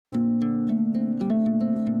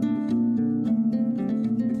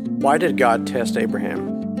Why did God test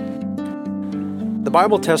Abraham? The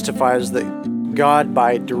Bible testifies that God,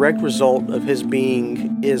 by direct result of his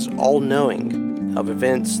being, is all-knowing of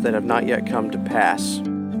events that have not yet come to pass.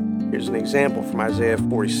 Here's an example from Isaiah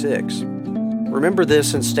 46. Remember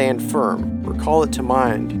this and stand firm. Recall it to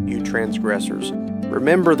mind, you transgressors.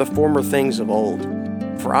 Remember the former things of old.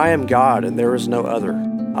 For I am God, and there is no other.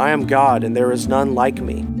 I am God, and there is none like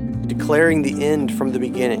me, declaring the end from the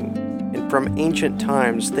beginning, and from ancient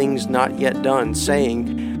times things not yet done,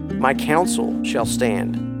 saying, My counsel shall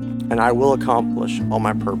stand, and I will accomplish all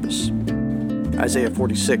my purpose. Isaiah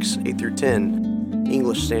 46, 8-10,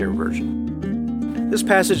 English Standard Version. This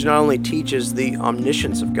passage not only teaches the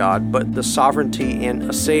omniscience of God, but the sovereignty and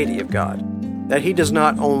aseity of God, that he does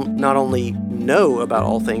not only know about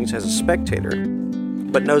all things as a spectator,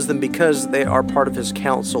 but knows them because they are part of his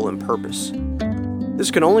counsel and purpose.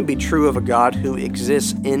 This can only be true of a God who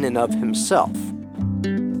exists in and of himself,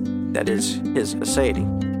 that is, his aseity,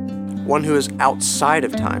 one who is outside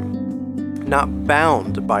of time, not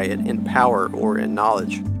bound by it in power or in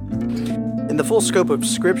knowledge. In the full scope of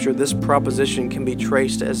Scripture, this proposition can be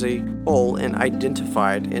traced as a whole and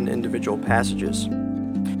identified in individual passages.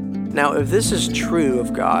 Now, if this is true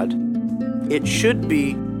of God, it should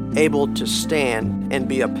be able to stand and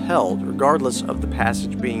be upheld regardless of the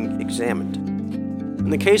passage being examined. In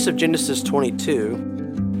the case of Genesis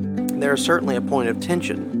 22, there is certainly a point of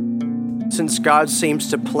tension, since God seems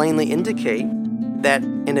to plainly indicate that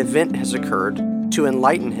an event has occurred to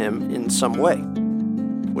enlighten him in some way,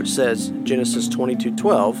 which says, Genesis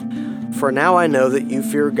 22:12, For now I know that you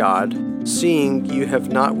fear God, seeing you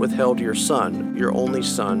have not withheld your son, your only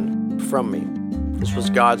son, from me. This was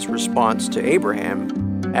God's response to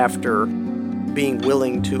Abraham after being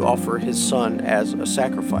willing to offer his son as a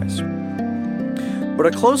sacrifice. But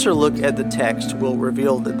a closer look at the text will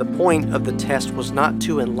reveal that the point of the test was not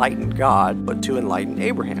to enlighten God, but to enlighten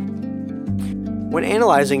Abraham. When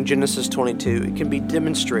analyzing Genesis 22, it can be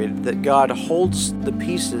demonstrated that God holds the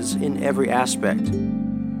pieces in every aspect.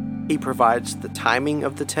 He provides the timing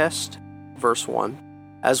of the test, verse 1,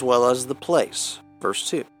 as well as the place, verse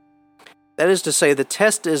 2. That is to say, the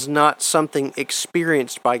test is not something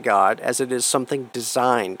experienced by God as it is something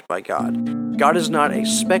designed by God. God is not a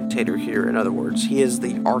spectator here, in other words. He is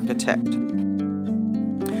the architect.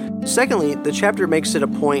 Secondly, the chapter makes it a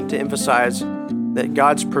point to emphasize that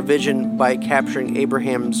God's provision by capturing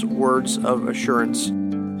Abraham's words of assurance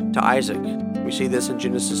to Isaac. We see this in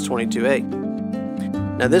Genesis 22:8.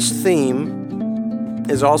 Now, this theme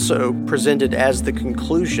is also presented as the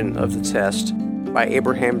conclusion of the test by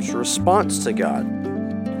Abraham's response to God.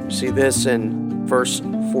 We see this in verse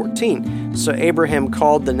 14. So Abraham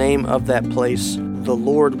called the name of that place, The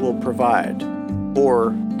Lord Will Provide,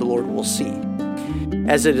 or The Lord Will See.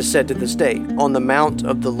 As it is said to this day, On the mount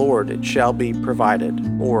of the Lord it shall be provided,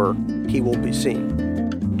 or he will be seen.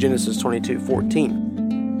 Genesis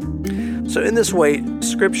 22:14. So in this way,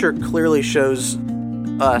 Scripture clearly shows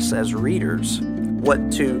us as readers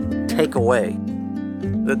what to take away.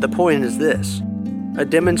 The point is this: a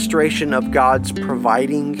demonstration of God's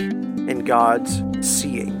providing and God's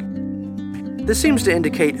seeing. This seems to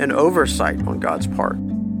indicate an oversight on God's part,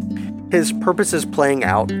 his purposes playing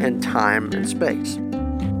out in time and space.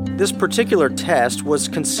 This particular test was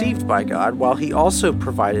conceived by God while he also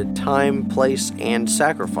provided time, place, and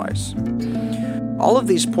sacrifice. All of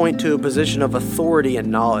these point to a position of authority and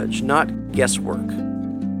knowledge, not guesswork.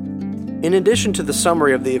 In addition to the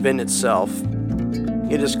summary of the event itself,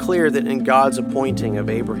 it is clear that in God's appointing of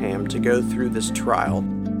Abraham to go through this trial,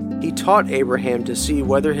 he taught Abraham to see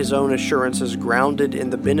whether his own assurance is grounded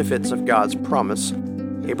in the benefits of God's promise,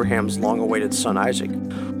 Abraham's long-awaited son Isaac,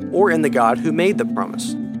 or in the God who made the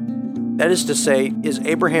promise. That is to say, is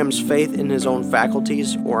Abraham's faith in his own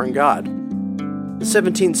faculties or in God? The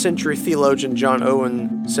 17th century theologian John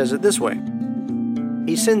Owen says it this way: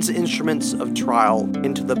 He sends instruments of trial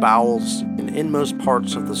into the bowels and inmost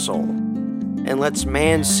parts of the soul, and lets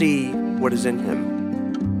man see what is in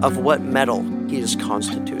him, of what metal he is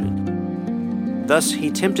constituted. Thus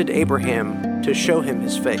he tempted Abraham to show him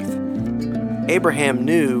his faith. Abraham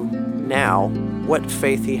knew now what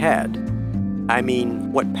faith he had. I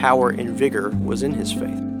mean, what power and vigor was in his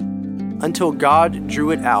faith, until God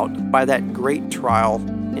drew it out by that great trial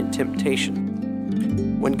and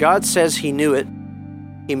temptation. When God says he knew it,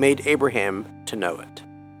 he made Abraham to know it.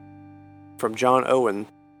 From John Owen,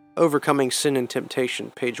 Overcoming Sin and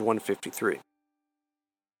Temptation, page 153.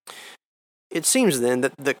 It seems then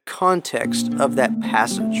that the context of that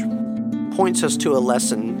passage points us to a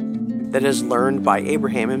lesson that is learned by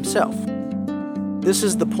Abraham himself. This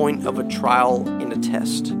is the point of a trial and a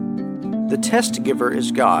test. The test giver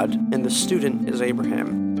is God, and the student is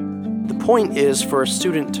Abraham. The point is for a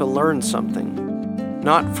student to learn something,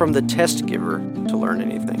 not from the test giver to learn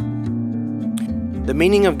anything. The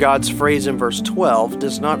meaning of God's phrase in verse 12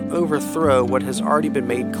 does not overthrow what has already been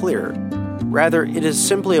made clear. Rather, it is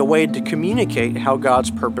simply a way to communicate how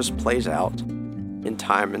God's purpose plays out in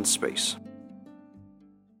time and space.